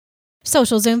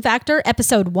Social Zoom Factor,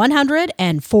 episode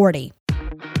 140.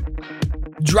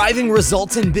 Driving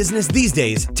results in business these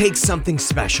days takes something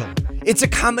special. It's a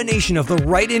combination of the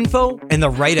right info and the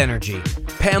right energy.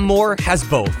 Pam Moore has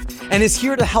both and is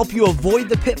here to help you avoid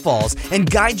the pitfalls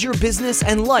and guide your business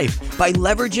and life by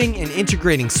leveraging and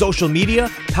integrating social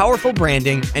media, powerful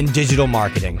branding, and digital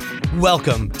marketing.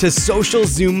 Welcome to Social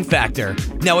Zoom Factor.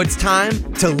 Now it's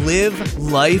time to live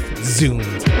life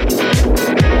zoomed.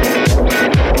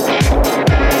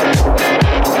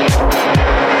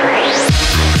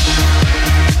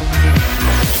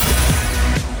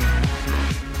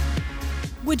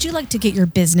 Would you like to get your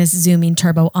business zooming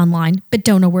turbo online, but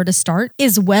don't know where to start?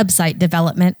 Is website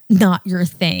development not your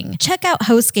thing? Check out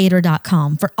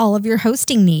HostGator.com for all of your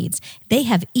hosting needs. They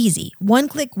have easy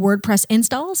one-click WordPress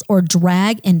installs or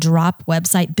drag and drop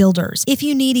website builders. If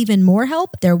you need even more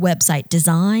help, their website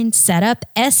design, setup,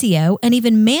 SEO, and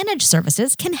even managed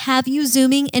services can have you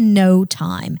zooming in no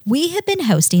time. We have been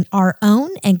hosting our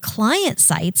own and client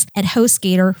sites at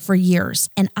HostGator for years,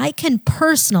 and I can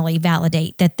personally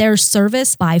validate that their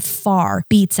service by far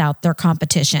beats out their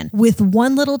competition. With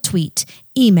one little tweet,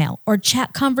 email, or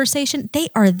chat conversation, they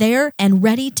are there and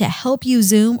ready to help you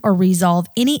Zoom or resolve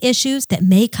any issues that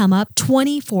may come up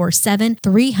 24/7,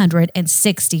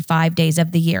 365 days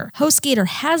of the year. HostGator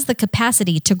has the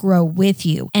capacity to grow with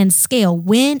you and scale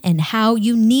when and how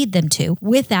you need them to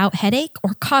without headache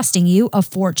or costing you a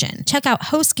fortune. Check out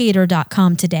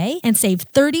HostGator.com today and save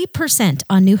 30%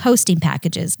 on new hosting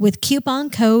packages with coupon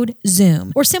code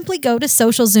ZOOM, or simply go to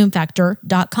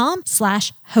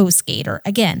socialzoomfactor.com/HostGator.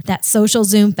 Again, that's socialzoomfactor.com/HostGator.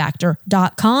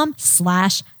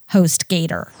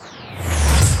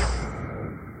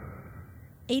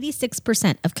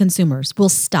 86% of consumers will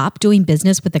stop doing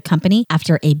business with a company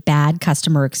after a bad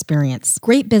customer experience.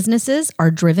 Great businesses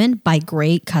are driven by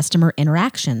great customer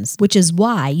interactions, which is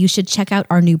why you should check out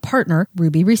our new partner,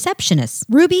 Ruby Receptionists.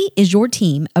 Ruby is your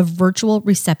team of virtual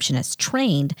receptionists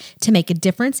trained to make a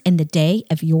difference in the day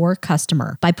of your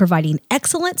customer by providing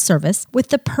excellent service with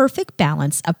the perfect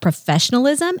balance of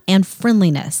professionalism and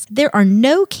friendliness. There are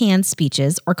no canned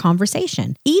speeches or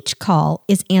conversation. Each call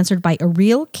is answered by a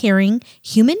real, caring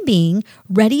human being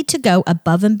ready to go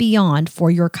above and beyond for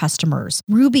your customers.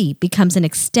 Ruby becomes an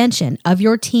extension of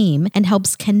your team and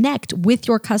helps connect with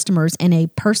your customers in a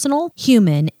personal,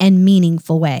 human, and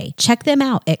meaningful way. Check them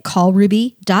out at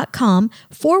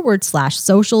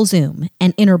callruby.com/social zoom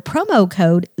and enter promo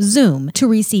code ZOOM to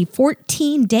receive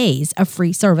 14 days of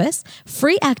free service,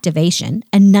 free activation,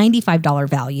 a $95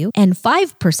 value, and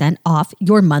 5% off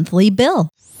your monthly bill.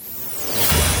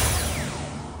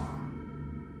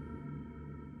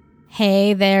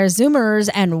 Hey there, Zoomers,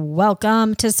 and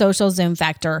welcome to Social Zoom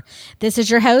Factor. This is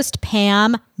your host,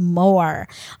 Pam Moore.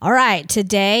 All right,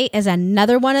 today is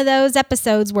another one of those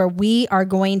episodes where we are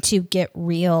going to get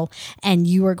real and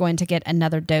you are going to get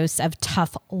another dose of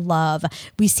tough love.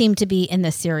 We seem to be in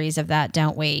the series of that,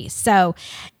 don't we? So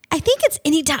I think it's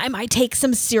anytime I take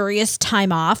some serious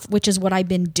time off, which is what I've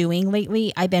been doing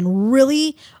lately. I've been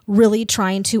really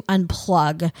trying to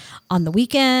unplug on the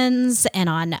weekends and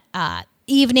on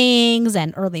evenings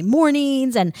and early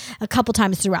mornings and a couple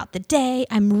times throughout the day.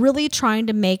 I'm really trying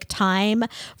to make time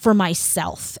for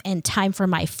myself and time for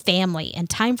my family and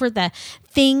time for the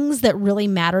things that really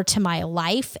matter to my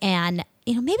life. And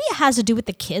maybe it has to do with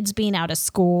the kids being out of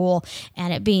school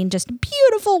and it being just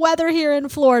beautiful weather here in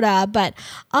Florida. But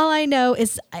all I know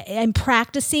is I'm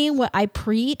practicing what I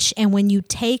preach. And when you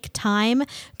take time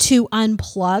to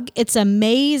unplug, it's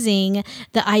amazing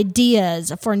the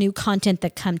ideas for new content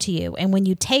that come to you. And when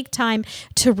you take time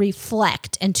to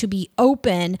reflect and to be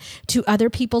open to other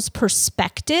people's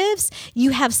perspectives,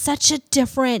 you have such a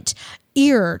different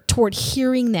ear toward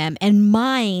hearing them and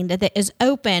mind that is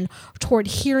open toward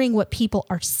hearing what people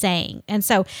are saying. And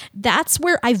so that's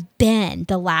where I've been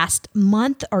the last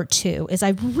month or two, is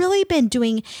I've really been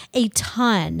doing a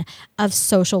ton of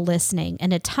social listening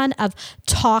and a ton of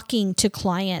talking to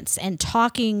clients and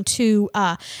talking to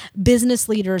business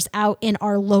leaders out in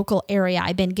our local area.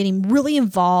 I've been getting really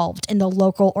involved in the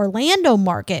local Orlando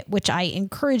market, which I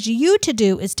encourage you to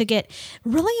do, is to get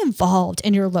really involved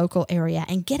in your local area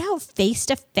and get out face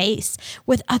to face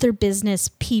with other business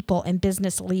people and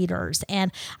business leaders.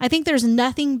 And I think there's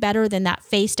nothing better than that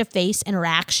face to face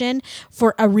interaction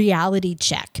for a reality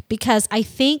check, because I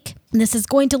think this is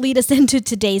going to lead us into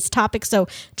today's topic. So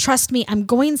trust me, I'm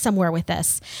going somewhere with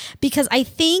this, because I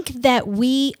think that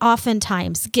we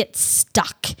oftentimes get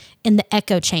stuck in the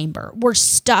echo chamber. We're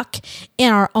stuck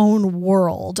in our own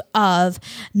world of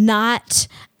not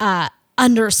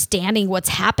understanding what's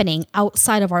happening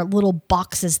outside of our little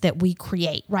boxes that we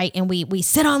create, right? And we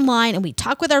sit online and we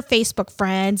talk with our Facebook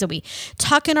friends and we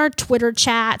talk in our Twitter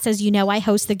chats. As you know, I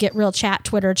host the Get Real Chat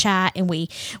Twitter chat, and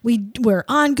we're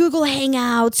on Google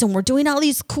Hangouts, and we're doing all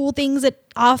these cool things at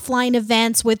offline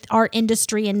events with our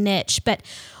industry and niche. But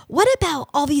what about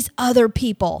all these other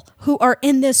people who are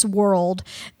in this world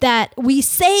that we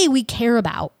say we care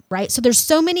about, right? So there's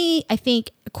so many, I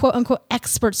think, quote unquote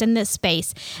experts in this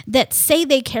space that say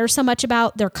they care so much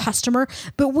about their customer,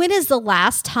 but when is the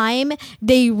last time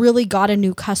they really got a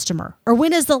new customer? Or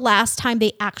when is the last time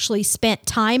they actually spent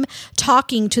time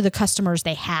talking to the customers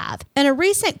they have? And a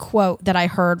recent quote that I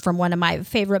heard from one of my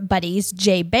favorite buddies,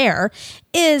 Jay Bear,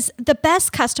 is the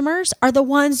best customers are the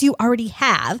ones you already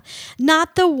have,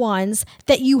 not the ones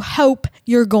that you hope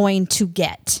you're going to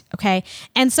get. Okay.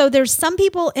 And so there's some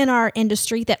people in our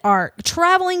industry that are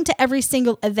traveling to every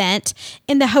single event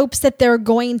in the hopes that they're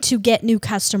going to get new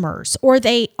customers, or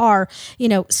they are,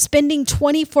 spending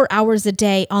 24 hours a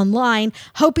day online,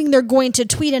 hoping they're going to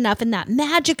tweet enough and that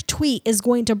magic tweet is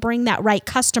going to bring that right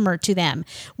customer to them.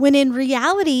 When in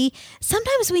reality,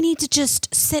 sometimes we need to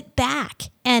just sit back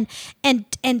and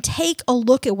take a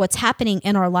look at what's happening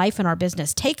in our life and our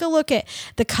business. Take a look at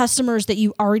the customers that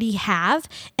you already have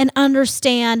and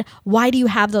understand, why do you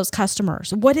have those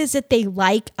customers? What is it they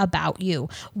like about you?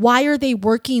 Why are they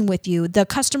working with you? The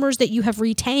customers that you have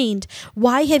retained,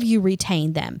 why have you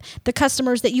retained them? The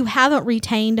customers that you haven't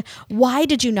retained, why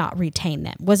did you not retain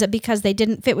them? Was it because they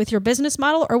didn't fit with your business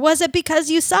model, or was it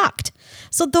because you sucked?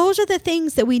 So those are the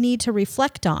things that we need to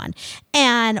reflect on.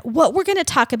 And what we're going to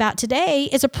talk about today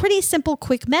is a pretty simple,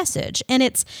 quick message. And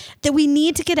it's that we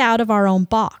need to get out of our own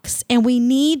box, and we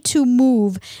need to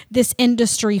move this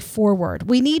industry forward.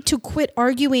 We need to quit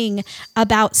arguing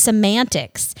about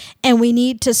semantics, and we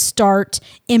need to start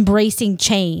embracing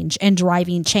change and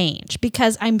driving change,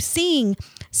 because I'm seeing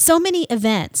so many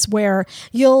events where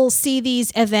you'll see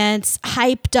these events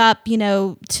hyped up,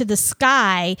 to the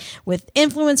sky with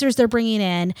influencers they're bringing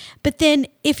in. But then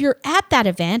if you're at that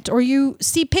event or you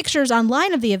see pictures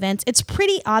online of the events, it's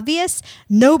pretty obvious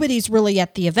nobody's really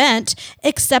at the event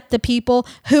except the people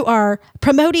who are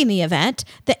promoting the event,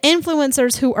 the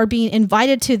influencers who are being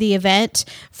invited to the event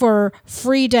for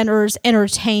free dinners,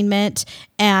 entertainment,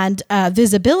 and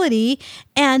visibility,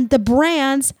 and the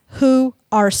brands who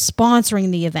are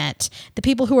sponsoring the event, the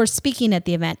people who are speaking at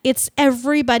the event. It's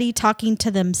everybody talking to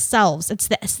themselves. It's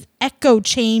the echo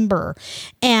chamber.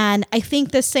 And I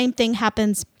think the same thing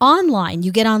happens online.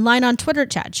 You get online on Twitter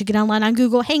chats, you get online on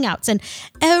Google Hangouts, and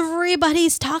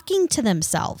everybody's talking to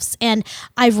themselves. And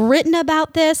I've written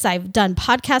about this. I've done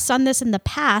podcasts on this in the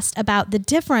past about the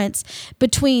difference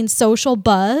between social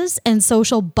buzz and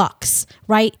social bucks,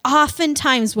 right?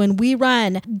 Oftentimes when we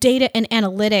run data and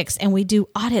analytics and we do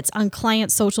audits on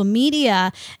client social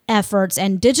media efforts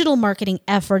and digital marketing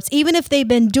efforts, even if they've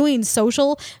been doing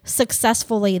social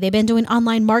successfully, they've been doing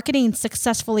online marketing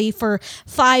successfully for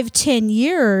 5-10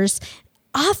 years,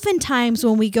 oftentimes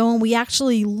when we go and we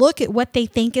actually look at what they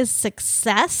think is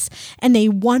success, and they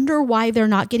wonder why they're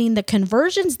not getting the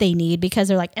conversions they need, because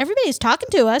they're like, everybody's talking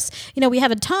to us. We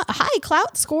have a high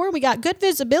clout score, and we got good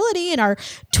visibility, and our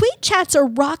tweet chats are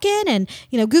rocking, and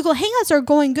Google Hangouts are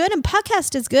going good, and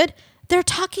podcast is good. They're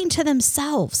talking to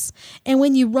themselves. And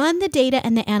when you run the data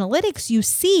and the analytics, you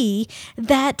see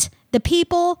that the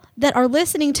people that are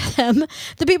listening to them,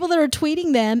 the people that are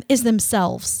tweeting them, is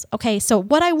themselves. Okay, so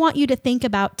what I want you to think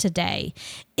about today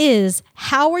is,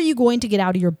 how are you going to get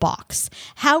out of your box?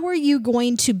 How are you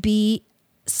going to be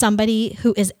somebody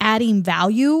who is adding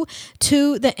value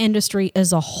to the industry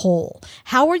as a whole?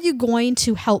 How are you going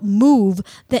to help move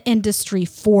the industry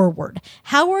forward?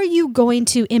 How are you going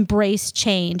to embrace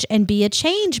change and be a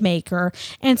change maker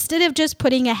instead of just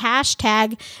putting a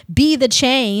hashtag be the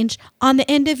change on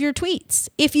the end of your tweets?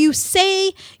 If you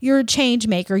say you're a change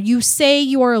maker, you say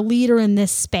you are a leader in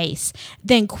this space,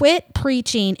 then quit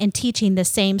preaching and teaching the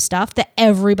same stuff that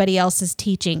everybody else is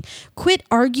teaching. Quit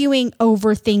arguing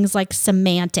over things like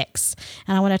semantics.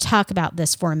 And I want to talk about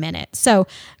this for a minute. So,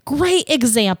 great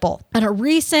example. At a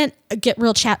recent Get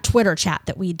Real Chat Twitter chat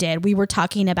that we did, we were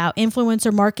talking about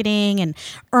influencer marketing and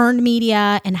earned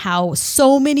media, and how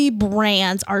so many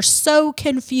brands are so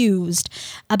confused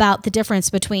about the difference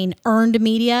between earned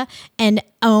media and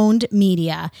owned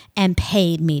media and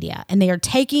paid media. And they are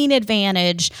taking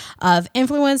advantage of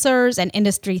influencers and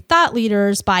industry thought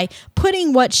leaders by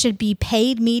putting what should be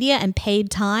paid media and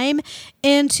paid time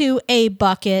into a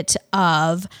bucket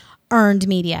of earned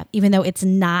media, even though it's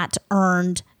not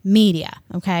earned media.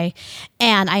 Okay.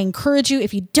 And I encourage you,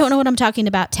 if you don't know what I'm talking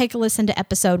about, take a listen to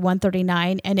episode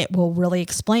 139 and it will really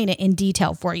explain it in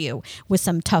detail for you with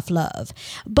some tough love.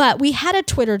 But we had a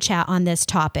Twitter chat on this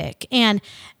topic, and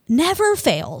never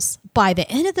fails. By the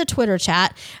end of the Twitter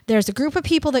chat, there's a group of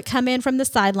people that come in from the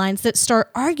sidelines that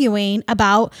start arguing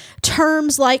about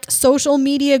terms like social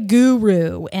media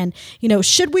guru and,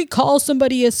 should we call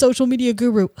somebody a social media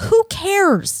guru? Who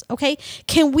cares? Okay.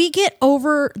 Can we get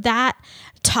over that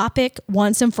topic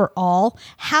once and for all?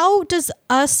 How does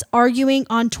us arguing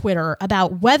on Twitter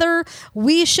about whether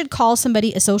we should call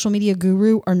somebody a social media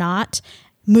guru or not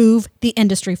move the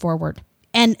industry forward?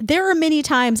 And there are many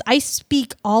times I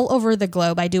speak all over the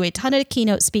globe. I do a ton of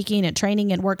keynote speaking and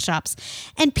training and workshops,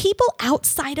 and people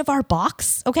outside of our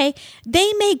box, okay,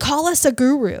 they may call us a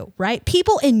guru, right?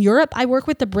 People in Europe, I work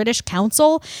with the British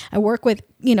Council. I work with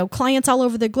clients all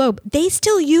over the globe. They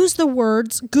still use the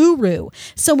words guru.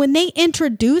 So when they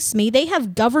introduce me, they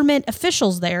have government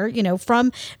officials there,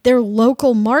 from their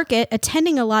local market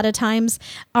attending a lot of times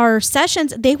our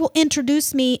sessions. They will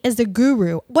introduce me as a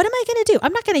guru. What am I going to do?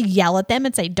 I'm not going to yell at them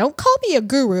and say, don't call me a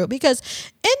guru, because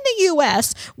in the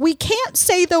US, we can't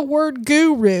say the word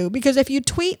guru, because if you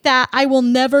tweet that, I will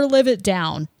never live it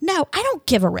down. No, I don't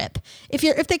give a rip.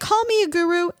 If they call me a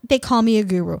guru, they call me a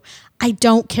guru. I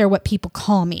don't care what people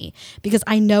call me, because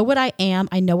I know what I am,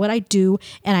 I know what I do,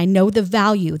 and I know the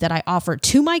value that I offer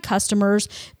to my customers,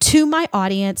 to my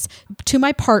audience, to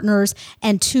my partners,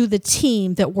 and to the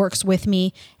team that works with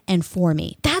me and for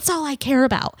me. That's all I care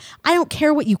about. I don't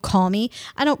care what you call me.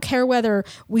 I don't care whether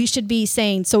we should be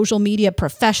saying social media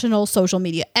professional, social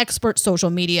media expert, social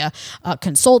media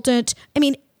consultant. I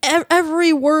mean,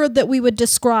 every word that we would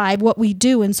describe what we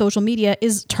do in social media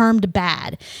is termed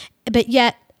bad. But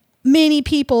yet, many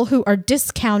people who are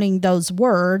discounting those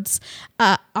words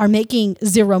are making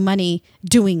zero money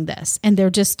doing this. And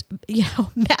they're just,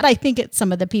 mad, I think, at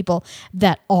some of the people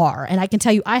that are. And I can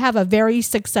tell you, I have a very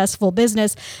successful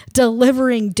business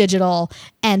delivering digital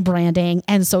and branding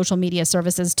and social media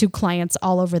services to clients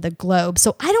all over the globe.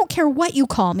 So I don't care what you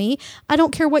call me. I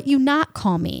don't care what you not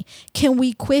call me. Can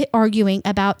we quit arguing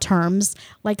about terms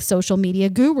like social media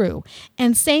guru?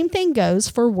 And same thing goes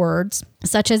for words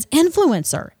such as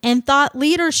influencer and thought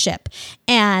leadership.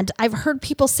 And I've heard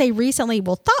people say recently,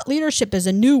 well, thought leadership is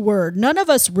a new word. None of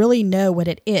us really know what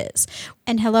it is.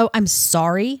 And hello, I'm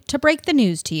sorry to break the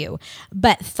news to you,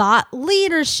 but thought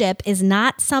leadership is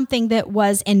not something that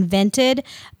was invented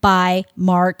by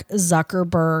Mark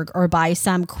Zuckerberg or by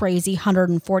some crazy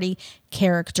 140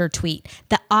 character tweet.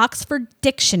 The Oxford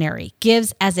Dictionary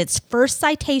gives as its first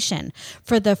citation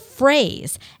for the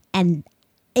phrase an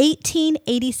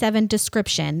 1887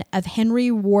 description of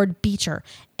Henry Ward Beecher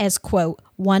as, quote,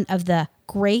 one of the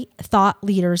great thought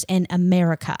leaders in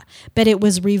America. But it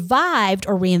was revived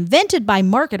or reinvented by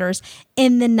marketers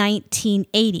in the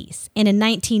 1980s. In a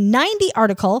 1990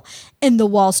 article in the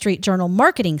Wall Street Journal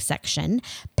marketing section,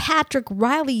 Patrick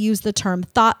Riley used the term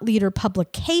thought leader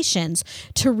publications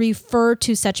to refer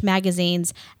to such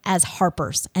magazines as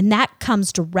Harper's. And that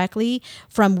comes directly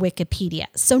from Wikipedia.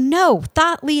 So no,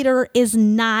 thought leader is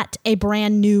not a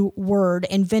brand new word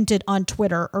invented on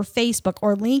Twitter or Facebook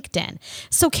or LinkedIn.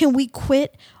 So can we quit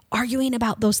arguing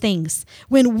about those things?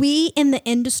 When we in the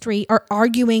industry are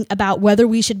arguing about whether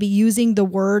we should be using the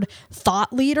word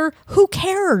thought leader, who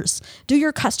cares? Do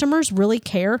your customers really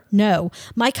care? No.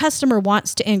 My customer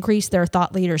wants to increase their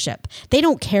thought leadership. They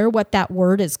don't care what that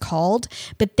word is called,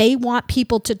 but they want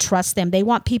people to trust them. They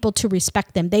want people to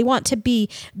respect them. They want to be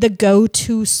the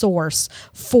go-to source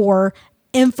for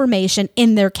information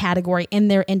in their category, in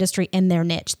their industry, in their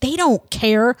niche. They don't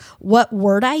care what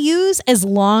word I use as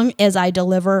long as I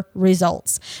deliver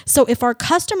results. So if our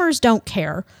customers don't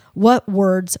care what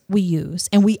words we use,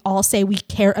 and we all say we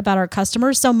care about our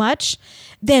customers so much,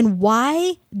 then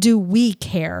why do we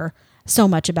care so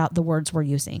much about the words we're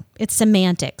using? It's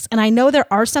semantics. And I know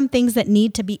there are some things that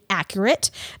need to be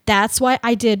accurate. That's why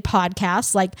I did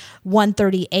podcasts like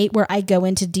 138, where I go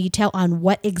into detail on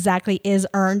what exactly is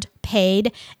earned,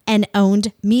 paid, and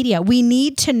owned media. We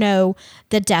need to know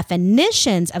the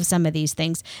definitions of some of these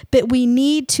things, but we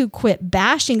need to quit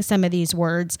bashing some of these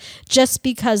words just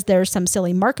because there's some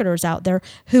silly marketers out there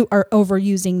who are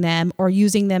overusing them or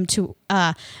using them to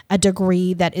a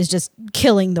degree that is just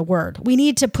killing the word. We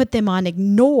need to put them on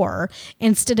ignore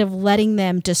instead of letting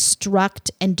them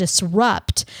destruct and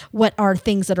disrupt what are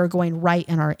things that are going right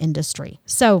in our industry.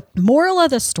 So, moral of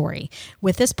the story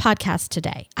with this podcast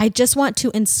today, I just want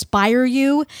to inspire inspire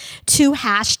you to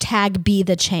hashtag be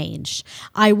the change.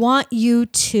 I want you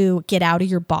to get out of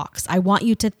your box. I want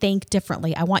you to think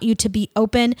differently. I want you to be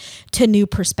open to new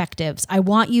perspectives. I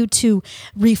want you to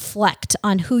reflect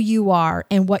on who you are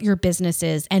and what your business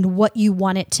is and what you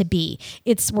want it to be.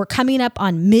 We're coming up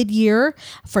on mid-year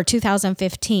for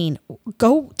 2015.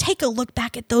 Go take a look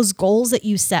back at those goals that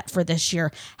you set for this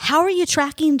year. How are you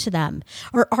tracking to them?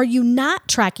 Or are you not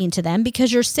tracking to them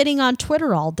because you're sitting on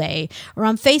Twitter all day or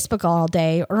on Facebook all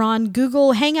day or on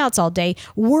Google Hangouts all day,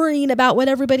 worrying about what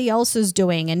everybody else is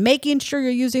doing and making sure you're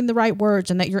using the right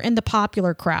words and that you're in the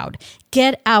popular crowd?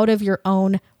 Get out of your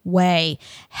own way.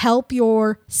 Help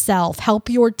yourself, help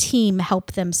your team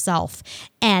help themselves,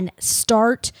 and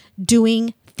start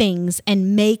doing things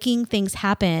and making things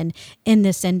happen in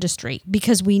this industry,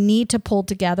 because we need to pull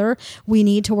together. We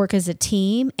need to work as a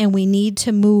team, and we need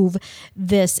to move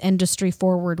this industry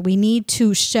forward. We need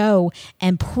to show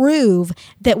and prove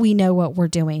that we know what we're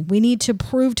doing. We need to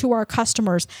prove to our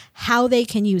customers how they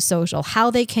can use social, how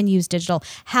they can use digital,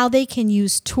 how they can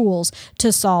use tools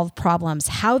to solve problems,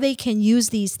 how they can use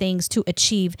these things to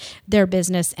achieve their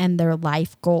business and their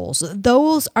life goals.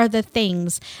 Those are the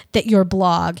things that your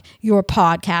blog, your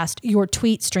podcast, your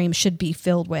tweet stream should be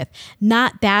filled with.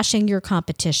 Not bashing your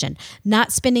competition,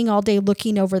 not spending all day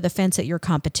looking over the fence at your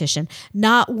competition,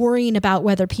 not worrying about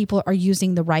whether people are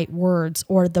using the right words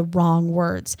or the wrong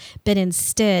words, but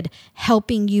instead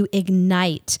helping you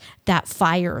ignite that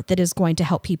fire that is going to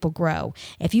help people grow.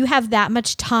 If you have that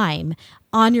much time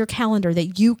on your calendar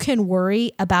that you can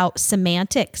worry about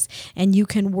semantics and you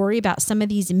can worry about some of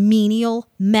these menial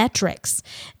metrics,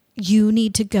 you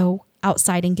need to go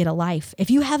outside and get a life. If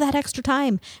you have that extra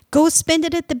time, go spend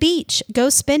it at the beach,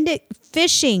 go spend it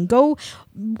fishing, go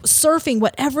surfing,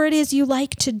 whatever it is you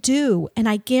like to do. And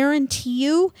I guarantee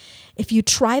you, if you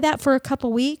try that for a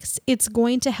couple weeks, it's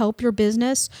going to help your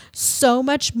business so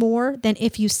much more than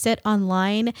if you sit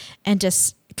online and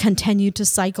just continue to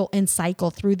cycle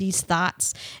through these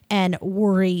thoughts and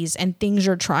worries and things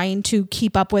you're trying to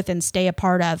keep up with and stay a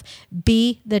part of.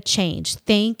 Be the change.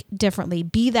 Think differently.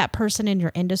 Be that person in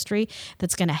your industry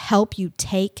that's going to help you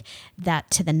take that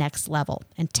to the next level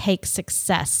and take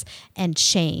success and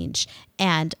change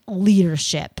and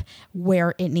leadership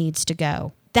where it needs to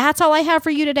go. That's all I have for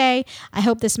you today. I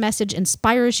hope this message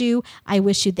inspires you. I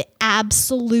wish you the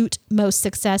absolute most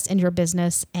success in your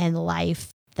business and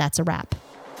life. That's a wrap.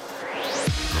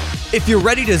 If you're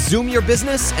ready to zoom your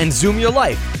business and zoom your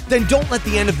life, then don't let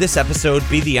the end of this episode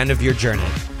be the end of your journey.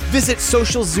 Visit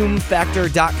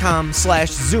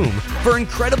socialzoomfactor.com/zoom for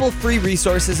incredible free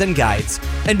resources and guides.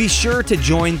 And be sure to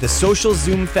join the Social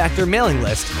Zoom Factor mailing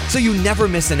list so you never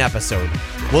miss an episode.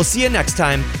 We'll see you next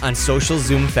time on Social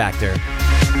Zoom Factor.